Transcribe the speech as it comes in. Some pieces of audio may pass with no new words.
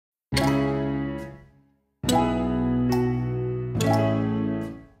Hey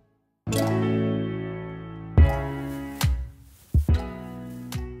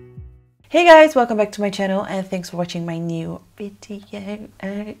guys, welcome back to my channel and thanks for watching my new video.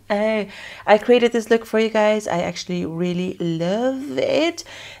 I created this look for you guys. I actually really love it.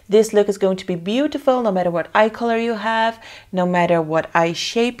 This look is going to be beautiful no matter what eye color you have, no matter what eye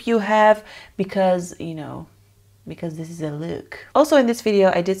shape you have, because because this is a look. Also in this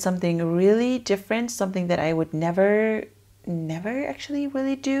video I did something really different, something that I would never actually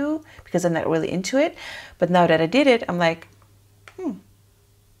really do because I'm not really into it. But now that I did it, I'm like,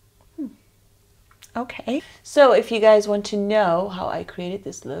 okay. So if you guys want to know how I created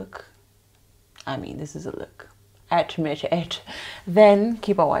this look, I mean, this is a look, admit it, then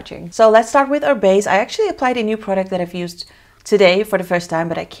keep on watching. So let's start with our base. I actually applied a new product that I've used today for the first time,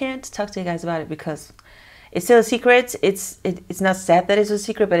 but I can't talk to you guys about it because it's still a secret. It's not said that it's a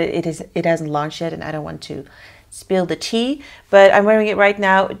secret, but it hasn't launched yet and I don't want to spill the tea. But I'm wearing it right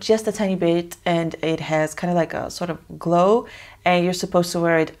now, just a tiny bit, and it has kind of like a sort of glow, and you're supposed to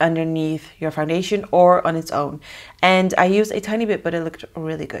wear it underneath your foundation or on its own. And I used a tiny bit, but it looked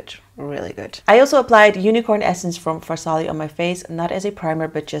really good, really good. I also applied Unicorn Essence from Farsali on my face, not as a primer,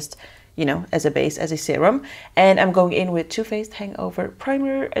 but just, you know, as a base, as a serum. And I'm going in with Too Faced Hangover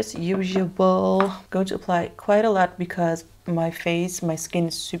Primer as usual. I'm going to apply quite a lot because my skin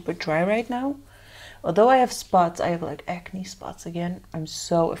is super dry right now. Although I have spots, I have like acne spots again. I'm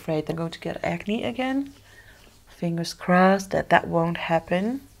so afraid I'm going to get acne again. Fingers crossed that won't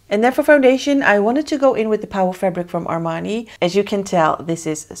happen. And then for foundation, I wanted to go in with the Power Fabric from Armani. As you can tell, this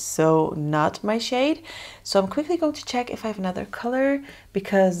is so not my shade. So I'm quickly going to check if I have another color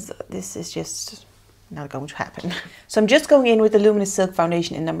because this is just not going to happen. So I'm just going in with the Luminous Silk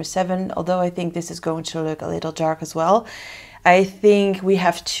Foundation in number 7, although I think this is going to look a little dark as well. I think we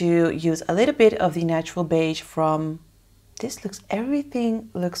have to use a little bit of the Natural Beige from... everything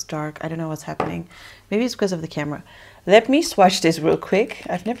looks dark. I don't know what's happening. Maybe it's because of the camera. Let me swatch this real quick.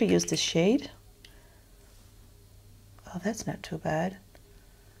 I've never used this shade. Oh, that's not too bad.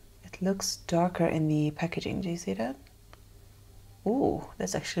 It looks darker in the packaging. Do you see that? Ooh,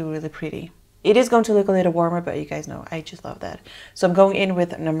 that's actually really pretty. It is going to look a little warmer, but you guys know I just love that. So I'm going in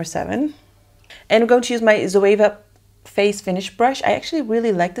with number 7. And I'm going to use my Zoeva Face Finish brush. I actually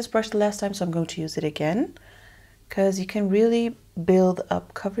really liked this brush the last time, so I'm going to use it again. Because you can really build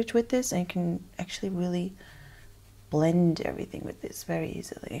up coverage with this, and you can actually really blend everything with this very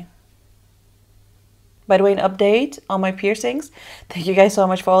easily. By the way, an update on my piercings. Thank you guys so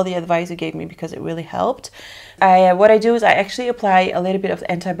much for all the advice you gave me because it really helped. What I do is I actually apply a little bit of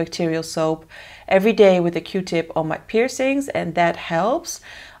antibacterial soap every day with a Q-tip on my piercings, and that helps.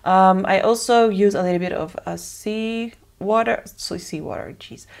 I also use a little bit of sea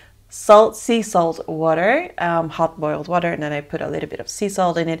salt water, hot boiled water, and then I put a little bit of sea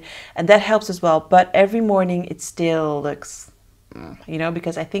salt in it, and that helps as well. But every morning it still looks, you know,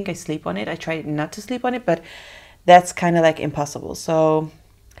 because I think I sleep on it. I try not to sleep on it, but that's kind of like impossible. So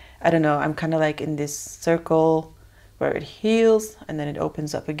I don't know, I'm kind of like in this circle where it heals and then it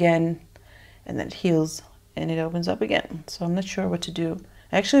opens up again, and then it heals and it opens up again. So I'm not sure what to do.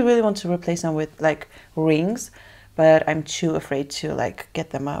 I actually really want to replace them with like rings, but I'm too afraid to like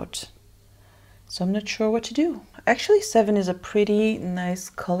get them out. So I'm not sure what to do. Actually 7 is a pretty nice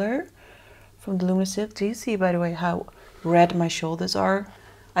color from the Luminous Silk. Do you see, by the way, how red my shoulders are?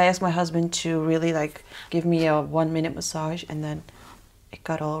 I asked my husband to really like give me a 1-minute massage, and then it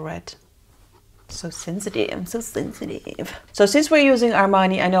got all red. So sensitive, I'm so sensitive. So since we're using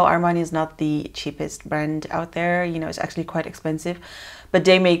Armani, I know Armani is not the cheapest brand out there, you know, it's actually quite expensive, but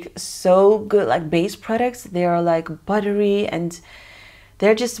they make so good like base products. They are like buttery, and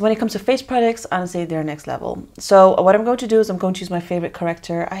they're just, when it comes to face products, honestly, they're next level. So what I'm going to do is I'm going to use my favorite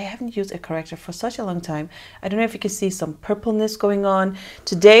corrector. I haven't used a corrector for such a long time. I don't know if you can see some purpleness going on.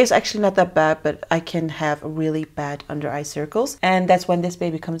 Today is actually not that bad, but I can have really bad under eye circles. And that's when this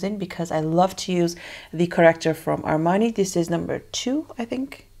baby comes in, because I love to use the corrector from Armani. This is number 2, I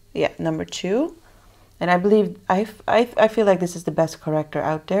think. Yeah, number 2. And I believe, I feel like this is the best corrector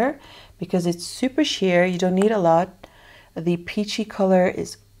out there because it's super sheer. You don't need a lot. The peachy color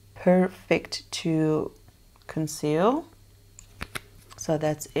is perfect to conceal. So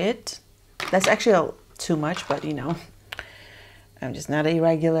that's it. That's actually too much, but you know, I'm just not a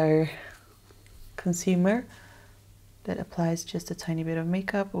regular consumer that applies just a tiny bit of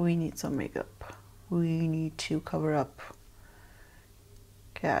makeup. We need some makeup. We need to cover up.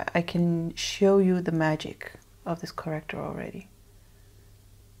 Okay, I can show you the magic of this corrector already.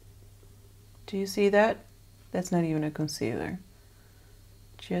 Do you see that? That's not even a concealer.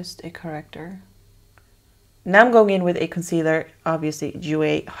 just a corrector. Now I'm going in with a concealer, obviously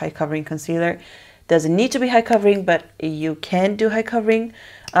Jouer high covering concealer. Doesn't need to be high covering, but you can do high covering.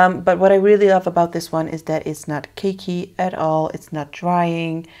 But what I really love about this one is that it's not cakey at all. It's not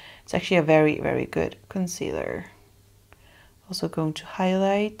drying. It's actually a very, very good concealer. Also going to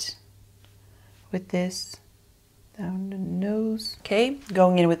highlight with this down the nose. Okay,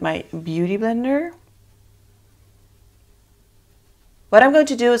 going in with my beauty blender. What I'm going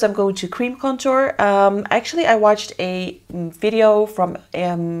to do is I'm going to cream contour. Actually, I watched a video from,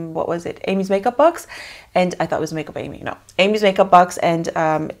 what was it? Amysmakeupbox. And I thought it was Makeup Amy. No, Amysmakeupbox.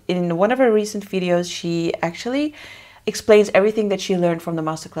 And in one of her recent videos, she actually explains everything that she learned from the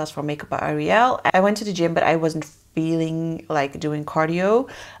masterclass for Makeup by Ariel. I went to the gym, but I wasn't feeling like doing cardio.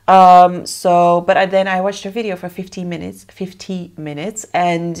 Then I watched her video for 50 minutes,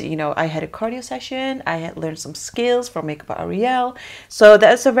 and you know, I had a cardio session. I had learned some skills from Makeup by Ariel. So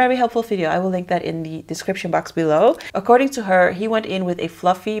that's a very helpful video. I will link that in the description box below. According to her, he went in with a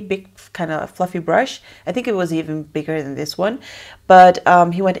fluffy, big kind of fluffy brush. I think it was even bigger than this one. But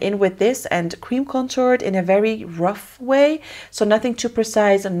he went in with this and cream contoured in a very rough way. So nothing too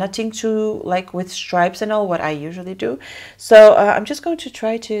precise and nothing too like with stripes and all, what I usually do. So I'm just going to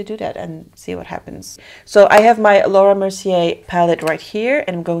try to do that and see what happens. So I have my Laura Mercier palette right here,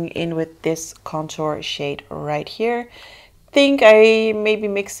 and I'm going in with this contour shade right here. Think I maybe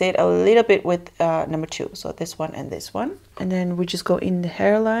mix it a little bit with number 2. So this one and this one. And then we just go in the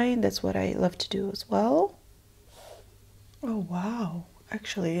hairline. That's what I love to do as well. Oh wow,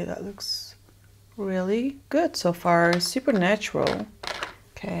 actually that looks really good so far. Super natural.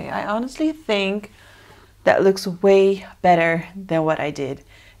 Okay, I honestly think that looks way better than what I did.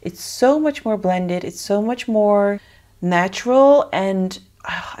 It's so much more blended, it's so much more natural, and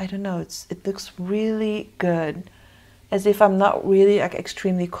I don't know, it looks really good. As if I'm not really like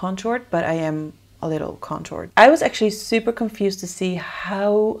extremely contoured, but I am a little contoured. I was actually super confused to see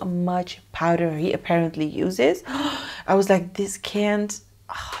how much powder he apparently uses. I was like, this can't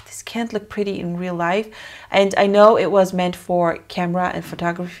look pretty in real life. And I know it was meant for camera and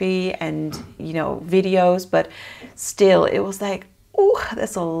photography and, you know, videos, but still it was like, oh,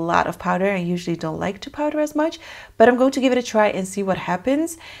 that's a lot of powder. I usually don't like to powder as much, but I'm going to give it a try and see what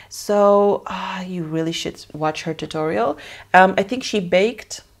happens. So you really should watch her tutorial. I think she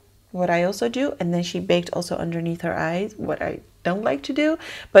baked, what I also do, and then she baked also underneath her eyes, what I don't like to do,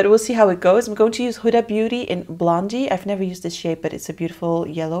 but we'll see how it goes. I'm going to use Huda Beauty in Blondie. I've never used this shade, but it's a beautiful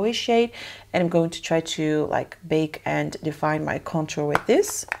yellowish shade, and I'm going to try to like bake and define my contour with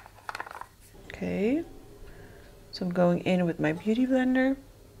this. Okay, so I'm going in with my beauty blender.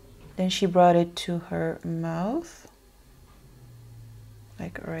 Then she brought it to her mouth,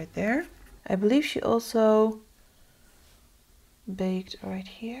 like right there. I believe she also baked right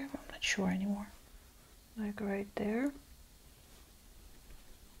here. I'm not sure anymore. Like right there.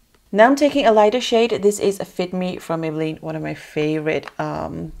 Now I'm taking a lighter shade. This is a Fit Me from Maybelline, one of my favorite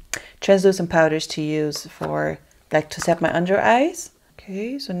translucent powders to use for like to set my under eyes.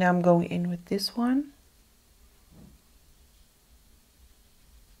 Okay, so now I'm going in with this one.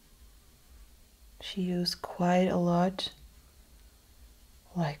 She used quite a lot,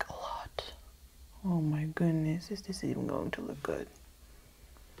 like a lot. Oh my goodness, is this even going to look good?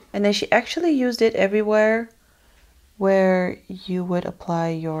 And then she actually used it everywhere where you would apply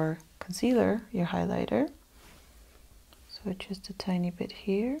your concealer, your highlighter. So just a tiny bit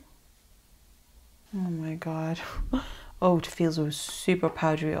here. Oh my god. Oh, it feels super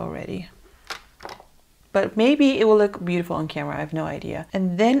powdery already. But maybe it will look beautiful on camera, I have no idea.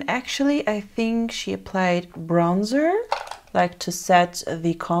 And then actually I think she applied bronzer, like to set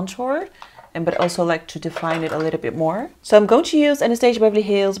the contour, but also like to define it a little bit more. So I'm going to use Anastasia Beverly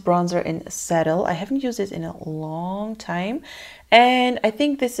Hills bronzer in Saddle. I haven't used it in a long time. And I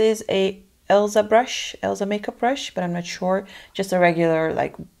think this is a Elsa makeup brush, but I'm not sure. Just a regular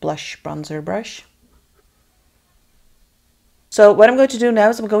like blush bronzer brush. So what I'm going to do now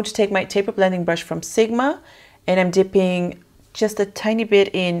is I'm going to take my taper blending brush from Sigma, and I'm dipping just a tiny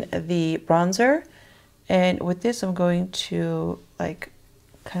bit in the bronzer. And with this, I'm going to like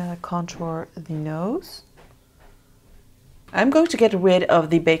kind of contour the nose. I'm going to get rid of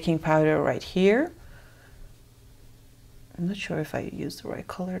the baking powder right here. I'm not sure if I used the right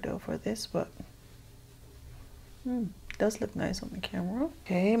color though for this, but it does look nice on the camera.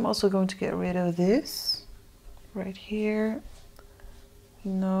 Okay, I'm also going to get rid of this right here,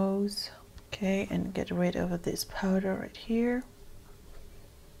 nose. Okay, and get rid of this powder right here.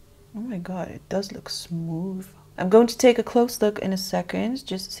 Oh my god, it does look smooth. I'm going to take a close look in a second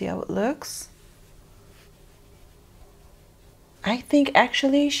just to see how it looks. I think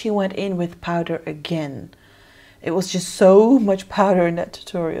actually she went in with powder again. It was just so much powder in that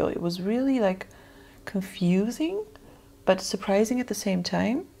tutorial. It was really like confusing, but surprising at the same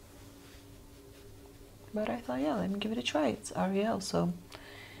time. But I thought, yeah, let me give it a try. It's Ariel, so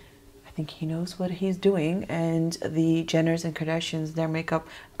I think he knows what he's doing. And the Jenners and Kardashians, their makeup,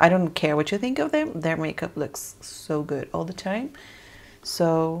 I don't care what you think of them. Their makeup looks so good all the time.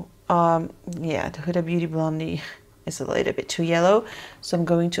 So, yeah, the Huda Beauty Blondie is a little bit too yellow. So I'm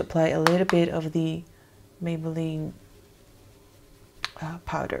going to apply a little bit of the Maybelline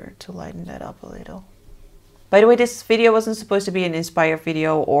powder to lighten that up a little. By the way, this video wasn't supposed to be an inspired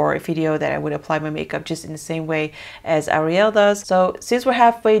video or a video that I would apply my makeup just in the same way as Ariel does. So since we're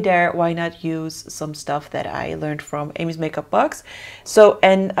halfway there, why not use some stuff that I learned from Amysmakeupbox? So,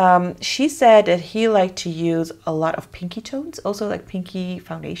 and she said that he liked to use a lot of pinky tones, also like pinky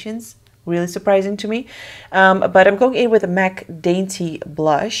foundations. Really surprising to me. But I'm going in with a MAC Dainty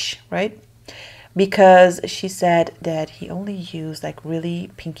blush, right? Because she said that he only used like really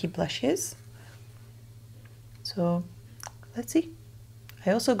pinky blushes. So let's see.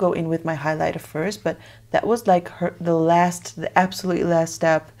 I also go in with my highlighter first, but that was like the absolute last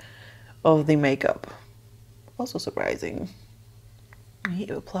step of the makeup. Also surprising. He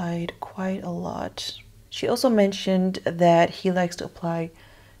applied quite a lot. She also mentioned that he likes to apply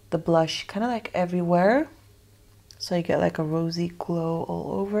the blush kind of like everywhere, so you get like a rosy glow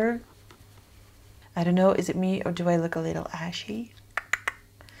all over. I don't know, is it me or do I look a little ashy?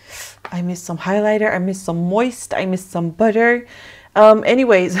 I missed some highlighter, I missed some moist, I missed some butter.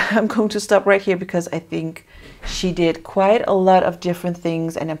 Anyways, I'm going to stop right here because I think she did quite a lot of different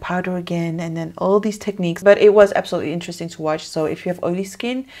things, and then powder again, and then all these techniques. But it was absolutely interesting to watch. So if you have oily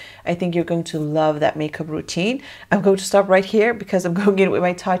skin, I think you're going to love that makeup routine. I'm going to stop right here because I'm going in with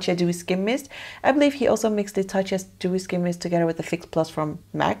my Tatcha Dewy Skin Mist. I believe he also mixed the Tatcha Dewy Skin Mist together with the Fix Plus from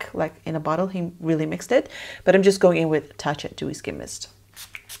MAC, like in a bottle. He really mixed it. But I'm just going in with Tatcha Dewy Skin Mist.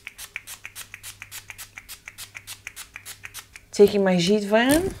 Taking my Gite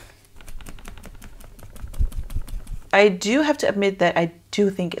Van. I do have to admit that I do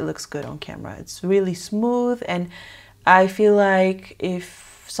think it looks good on camera. It's really smooth, and I feel like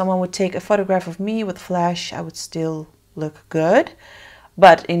if someone would take a photograph of me with flash, I would still look good.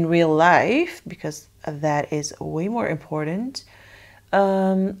 But in real life, because that is way more important,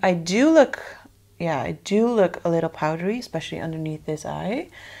 I do look a little powdery, especially underneath this eye.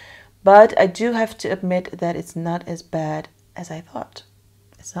 But I do have to admit that it's not as bad as I thought.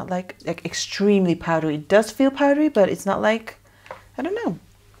 It's not like extremely powdery. It does feel powdery, but it's not like, I don't know.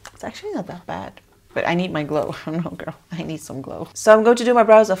 It's actually not that bad. But I need my glow. No, girl, I need some glow. So I'm going to do my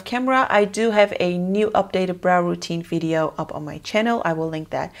brows off camera. I do have a new updated brow routine video up on my channel. I will link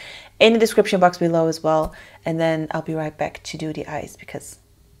that in the description box below as well. And then I'll be right back to do the eyes because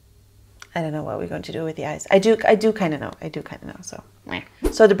I don't know what we're going to do with the eyes. I do kind of know.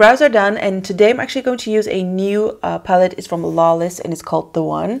 So the brows are done, and today I'm actually going to use a new palette. It's from Lawless and it's called The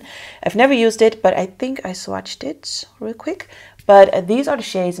One. I've never used it, but I think I swatched it real quick. But these are the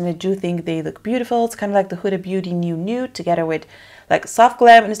shades, and I do think they look beautiful. It's kind of like the Huda Beauty New Nude together with like Soft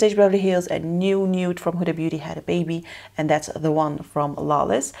Glam, Anastasia Beverly Hills, and New Nude from Huda Beauty Had a Baby, and that's The One from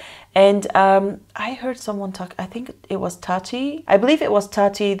Lawless. And I heard someone talk, I think it was Tati. I believe it was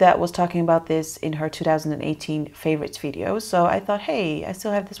Tati that was talking about this in her 2018 favorites video. So I thought, hey, I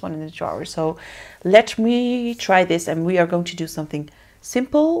still have this one in the drawer. So let me try this, and we are going to do something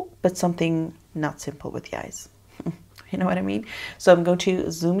simple, but something not simple with the eyes. You know what I mean? So I'm going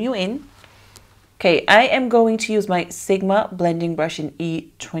to zoom you in. Okay, I am going to use my Sigma blending brush in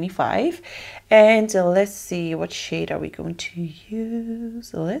E25. And let's see, what shade are we going to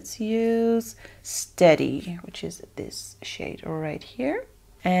use? Let's use Steady, which is this shade right here.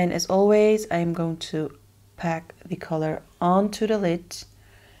 And as always, I'm going to pack the color onto the lid.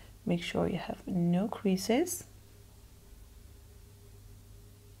 Make sure you have no creases.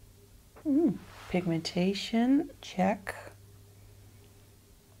 Pigmentation, check.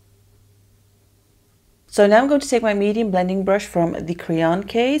 So now I'm going to take my medium blending brush from the crayon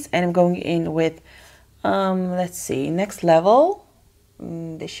case, and I'm going in with, let's see, Next Level,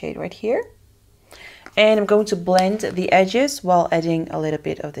 this shade right here. And I'm going to blend the edges while adding a little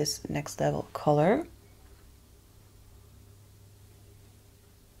bit of this Next Level color.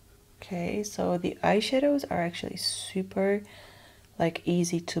 Okay, so the eyeshadows are actually super like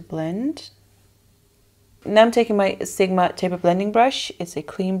easy to blend. Now I'm taking my Sigma taper blending brush. It's a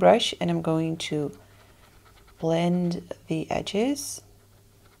clean brush, and I'm going to blend the edges.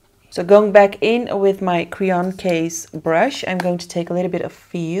 So going back in with my crayon case brush, I'm going to take a little bit of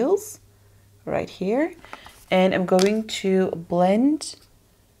Feels right here, And I'm going to blend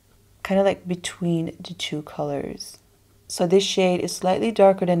kind of like between the two colors. So this shade is slightly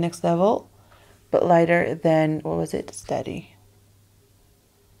darker than Next Level, but lighter than, what was it, Steady.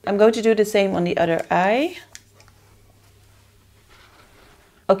 I'm going to do the same on the other eye.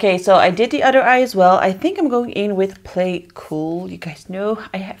 Okay, so I did the other eye as well. I think I'm going in with Play Cool. You guys know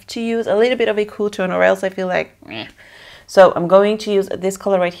I have to use a little bit of a cool tone or else I feel like meh. So I'm going to use this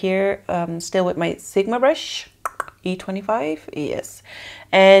color right here, still with my Sigma brush, E25, yes.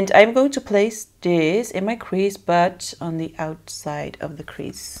 And I'm going to place this in my crease, but on the outside of the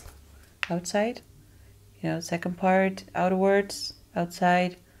crease. Outside, you know, second part, outwards,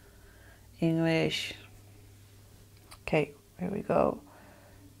 outside, English. Okay, here we go.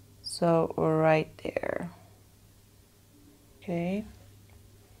 So right there. Okay.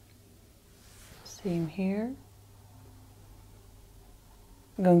 Same here.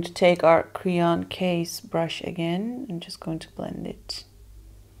 I'm going to take our crayon case brush again. I'm just going to blend it.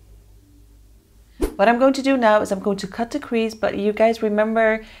 What I'm going to do now is I'm going to cut the crease, but you guys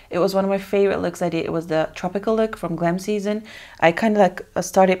remember it was one of my favorite looks I did. It was the tropical look from Glam Season. I kind of like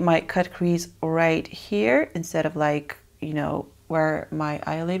started my cut crease right here instead of like, you know, where my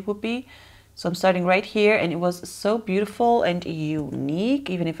eyelid would be. So I'm starting right here, and it was so beautiful and unique,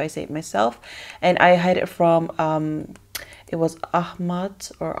 even if I say it myself. And I had it from it was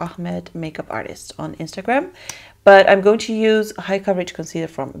Ahmed Makeup Artist on Instagram. But I'm going to use high coverage concealer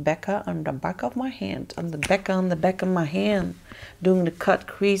from Becca on the back of my hand, on the back of my hand, doing the cut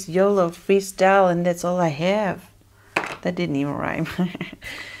crease YOLO freestyle, and that's all I have. That didn't even rhyme.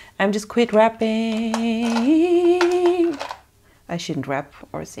 I'm just quit rapping. I shouldn't rap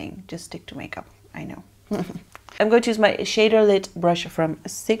or sing, just stick to makeup, I know. I'm going to use my shader lit brush from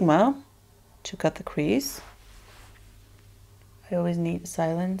Sigma to cut the crease. I always need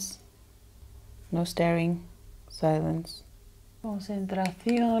silence, no staring, silence.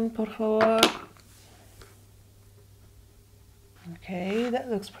 Concentración, por favor. Okay, that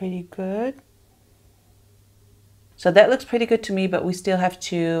looks pretty good. So that looks pretty good to me, but we still have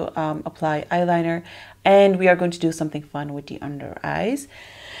to apply eyeliner, and we are going to do something fun with the under eyes.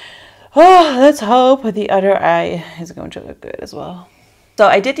 Oh, let's hope the other eye is going to look good as well. So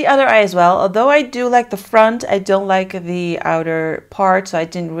I did the other eye as well. Although I do like the front, I don't like the outer part, so I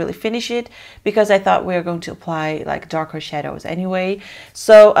didn't really finish it because I thought we were going to apply like darker shadows anyway.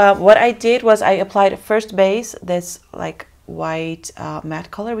 So what I did was I applied first base, this like white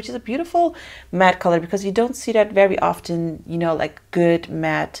matte color, which is a beautiful matte color because you don't see that very often, you know, like good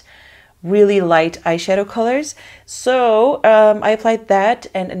matte, really light eyeshadow colors. So I applied that,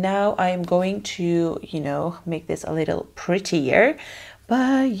 and now I'm going to, you know, make this a little prettier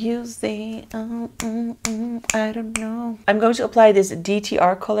by using I don't know. I'm going to apply this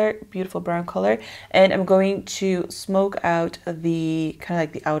DTR color, beautiful brown color, and I'm going to smoke out the kind of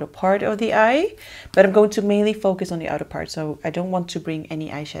like the outer part of the eye, but I'm going to mainly focus on the outer part, so I don't want to bring any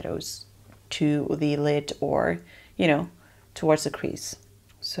eyeshadows to the lid or, you know, towards the crease.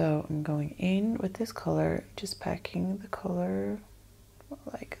 So I'm going in with this color, just packing the color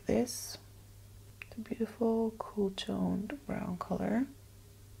like this, the beautiful cool toned brown color.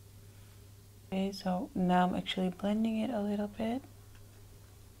 Okay, so now I'm actually blending it a little bit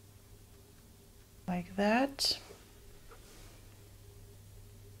like that.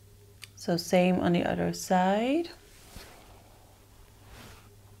 So same on the other side.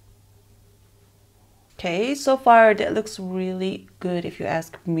 Okay, so far that looks really good if you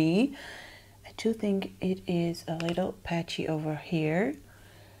ask me. I do think it is a little patchy over here,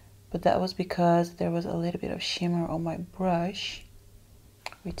 but that was because there was a little bit of shimmer on my brush,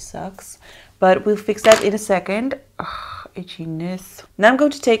 which sucks, but we'll fix that in a second. Ugh, itchiness. Now I'm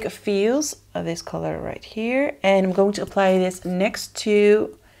going to take a Feels of this color right here, and I'm going to apply this next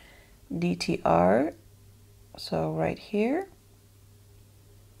to DTR, so right here.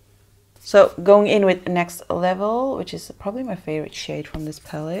 So going in with Next Level, which is probably my favorite shade from this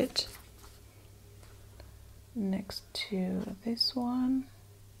palette, next to this one.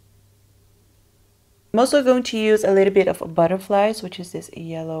 I'm also going to use a little bit of Butterflies, which is this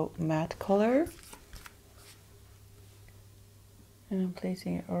yellow matte color. And I'm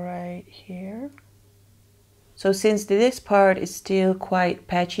placing it right here. So since this part is still quite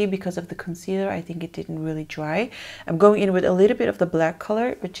patchy because of the concealer, I think it didn't really dry. I'm going in with a little bit of the black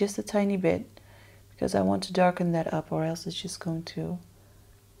color, but just a tiny bit, because I want to darken that up, or else it's just going to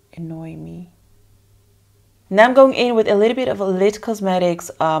annoy me. Now I'm going in with a little bit of Lit Cosmetics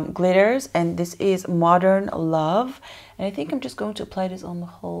glitters, and this is Modern Love. And I think I'm just going to apply this on the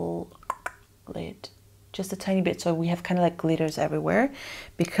whole lid. just a tiny bit, so we have kind of like glitters everywhere,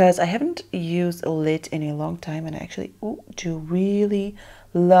 because I haven't used a lid in a long time, and I actually do really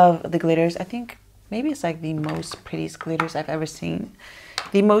love the glitters. I think maybe it's like the most prettiest glitters I've ever seen.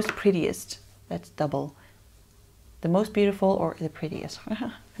 The most prettiest, that's double. The most beautiful or the prettiest.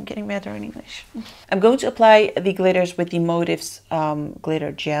 I'm getting better in English. I'm going to apply the glitters with the Motives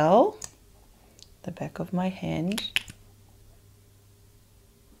glitter gel. The back of my hand.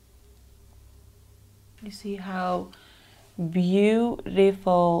 You see how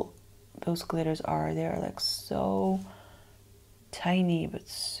beautiful those glitters are. They're like so tiny but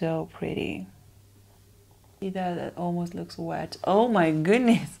so pretty. See that? That almost looks wet. Oh my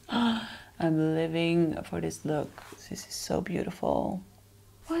goodness. I'm living for this look. This is so beautiful.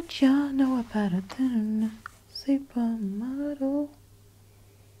 What y'all know about a thin supermodel?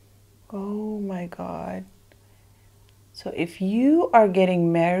 Oh my god. So if you are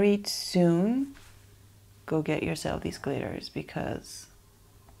getting married soon, go get yourself these glitters, because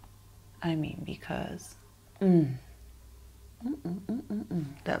that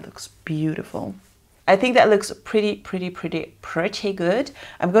looks beautiful. I think that looks pretty good.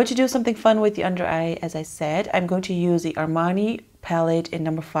 I'm going to do something fun with the under eye. As I said, I'm going to use the Armani palette in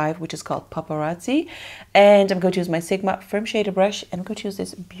number 5, which is called Paparazzi, and I'm going to use my Sigma firm shader brush, and I'm going to use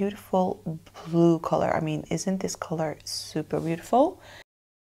this beautiful blue color. I mean, isn't this color super beautiful?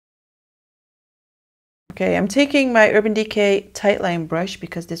 Okay, I'm taking my Urban Decay Tightline brush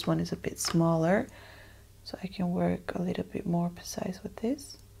because this one is a bit smaller, so I can work a little bit more precise with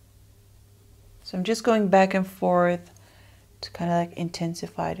this. So I'm just going back and forth to kind of like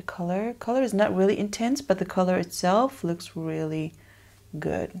intensify the color. Color is not really intense, but the color itself looks really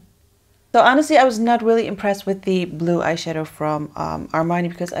good. So honestly, I was not really impressed with the blue eyeshadow from Armani,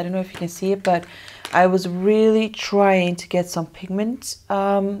 because I don't know if you can see it, but I was really trying to get some pigment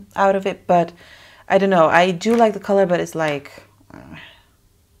out of it, but I don't know. I do like the color, but it's like,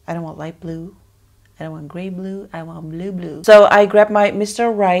 I don't want light blue. I don't want gray blue, I want blue. So I grabbed my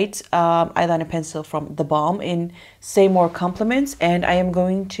Mr. Right eyeliner pencil from The Balm in Say More Compliments, and I am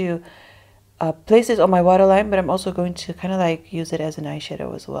going to place this on my waterline, but I'm also going to kind of like use it as an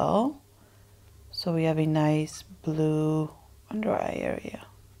eyeshadow as well. So we have a nice blue under eye area.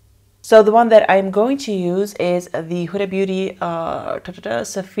 So the one that I'm going to use is the Huda Beauty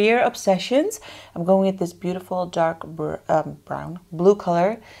Sapphire Obsessions. I'm going with this beautiful dark blue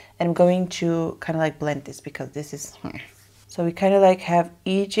color, and I'm going to kind of like blend this, because this is... So we kind of like have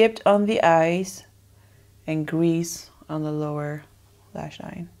Egypt on the eyes and Greece on the lower lash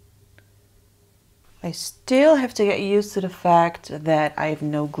line. I still have to get used to the fact that I have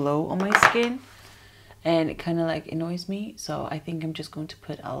no glow on my skin, and it kind of like annoys me. So I think I'm just going to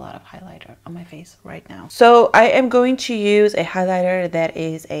put a lot of highlighter on my face right now. So I am going to use a highlighter that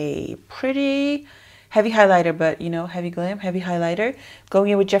is a pretty heavy highlighter, but you know, heavy glam, heavy highlighter. Going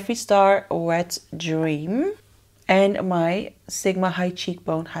in with Jeffree Star Wet Dream and my Sigma High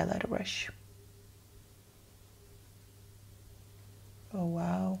Cheekbone highlighter brush. Oh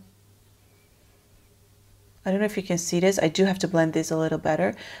wow. I don't know if you can see this. I do have to blend this a little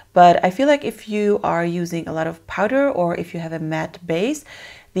better, but I feel like if you are using a lot of powder, or if you have a matte base,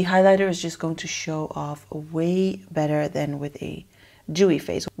 the highlighter is just going to show off way better than with a dewy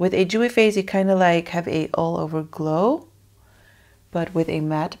face. With a dewy face, you kind of like have a all over glow, but with a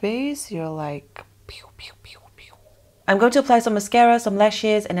matte base, you're like pew, pew, pew, pew. I'm going to apply some mascara, some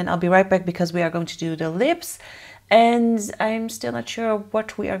lashes, and then I'll be right back, because we are going to do the lips, and I'm still not sure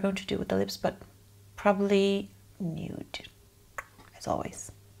what we are going to do with the lips, but probably nude, as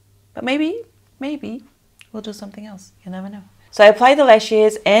always. But maybe we'll do something else. You never know. So I applied the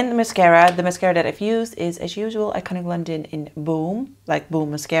lashes and the mascara. The mascara that I've used is, as usual, Iconic London in Boom, like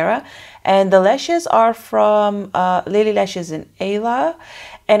Boom mascara. And the lashes are from Lily Lashes in Ayla.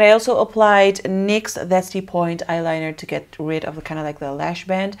 And I also applied NYX That's the Point eyeliner to get rid of the kind of like the lash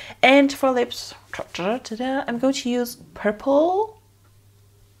band. And for lips, I'm going to use Purple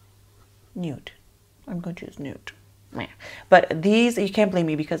Nude. I'm going to use nude. But these, you can't blame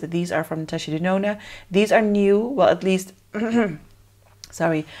me, because these are from Natasha Denona. These are new. Well, at least,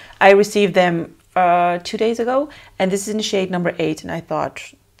 sorry, I received them 2 days ago. And this is in the shade number 8. And I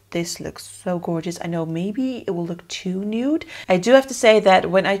thought, this looks so gorgeous. I know maybe it will look too nude. I do have to say that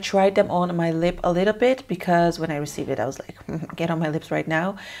when I tried them on my lip a little bit, because when I received it, I was like, get on my lips right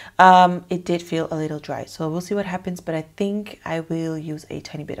now. It did feel a little dry. So we'll see what happens. But I think I will use a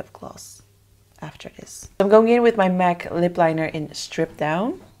tiny bit of gloss after this. I'm going in with my MAC lip liner in Strip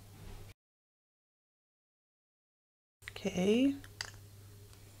Down. Okay.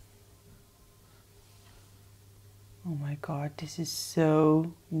 Oh my god, this is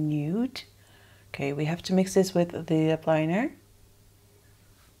so nude. Okay, we have to mix this with the lip liner.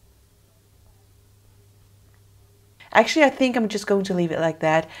 Actually, I think I'm just going to leave it like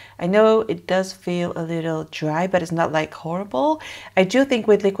that. I know it does feel a little dry, but it's not like horrible. I do think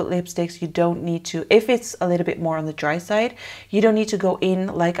with liquid lipsticks, you don't need to, if it's a little bit more on the dry side, you don't need to go in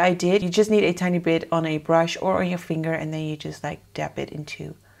like I did. You just need a tiny bit on a brush or on your finger, and then you just like dab it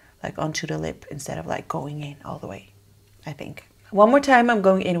into, like onto the lip instead of like going in all the way, I think. One more time, I'm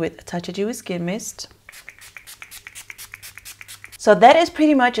going in with a touch of dewy skin mist. So that is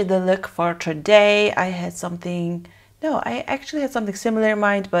pretty much the look for today. I actually had something similar in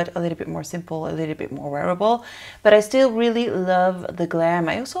mind, but a little bit more simple, a little bit more wearable. But I still really love the glam.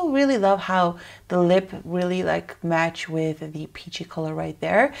 I also really love how the lip really like match with the peachy color right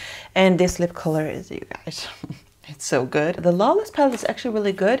there. And this lip color is, you guys, it's so good. The Lawless palette is actually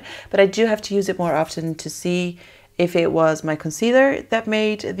really good, but I do have to use it more often to see if it was my concealer that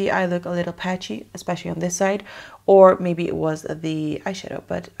made the eye look a little patchy, especially on this side, or maybe it was the eyeshadow.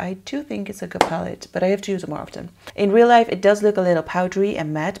 But I do think it's a good palette, but I have to use it more often. In real life, it does look a little powdery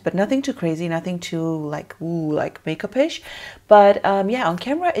and matte, but nothing too crazy, nothing too like, ooh, like makeup-ish. But yeah, on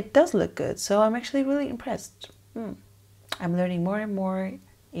camera, it does look good. So I'm actually really impressed. I'm learning more and more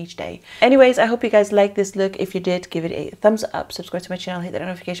each day. Anyways, I hope you guys liked this look. If you did, give it a thumbs up, subscribe to my channel, hit that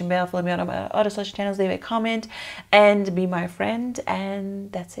notification bell, follow me on my other social channels, leave a comment, and be my friend. And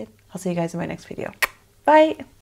that's it. I'll see you guys in my next video. Bye.